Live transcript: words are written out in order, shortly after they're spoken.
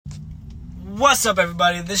What's up,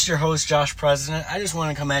 everybody? This is your host, Josh President. I just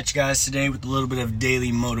want to come at you guys today with a little bit of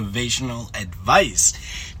daily motivational advice.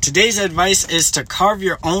 Today's advice is to carve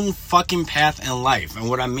your own fucking path in life. And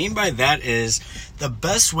what I mean by that is the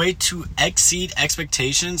best way to exceed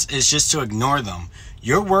expectations is just to ignore them.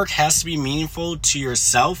 Your work has to be meaningful to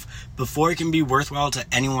yourself before it can be worthwhile to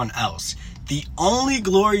anyone else. The only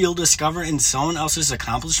glory you'll discover in someone else's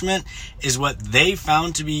accomplishment is what they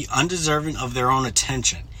found to be undeserving of their own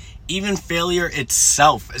attention. Even failure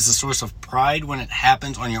itself is a source of pride when it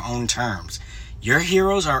happens on your own terms. Your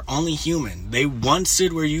heroes are only human. They once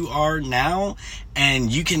stood where you are now, and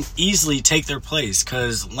you can easily take their place.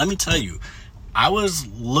 Because let me tell you, I was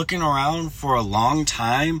looking around for a long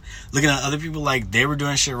time, looking at other people like they were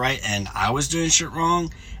doing shit right and I was doing shit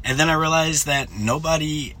wrong. And then I realized that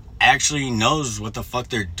nobody actually knows what the fuck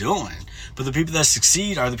they're doing. But the people that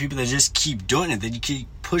succeed are the people that just keep doing it, that you keep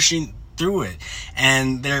pushing through it,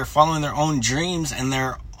 and they're following their own dreams and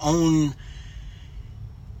their own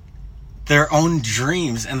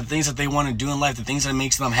dreams and the things that they want to do in life, the things that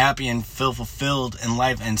makes them happy and feel fulfilled in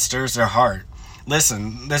life and stirs their heart.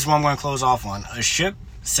 Listen, this is what I'm going to close off on. A ship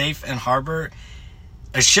is safe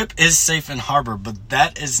in harbor, but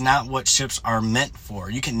that is not what ships are meant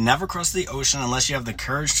for. You can never cross the ocean unless you have the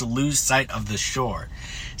courage to lose sight of the shore.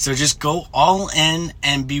 So just go all in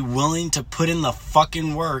and be willing to put in the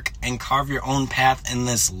fucking work and carve your own path in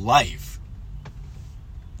this life.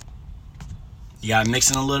 You gotta mix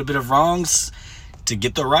in a little bit of wrongs to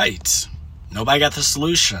get the rights. Nobody got the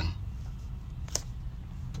solution.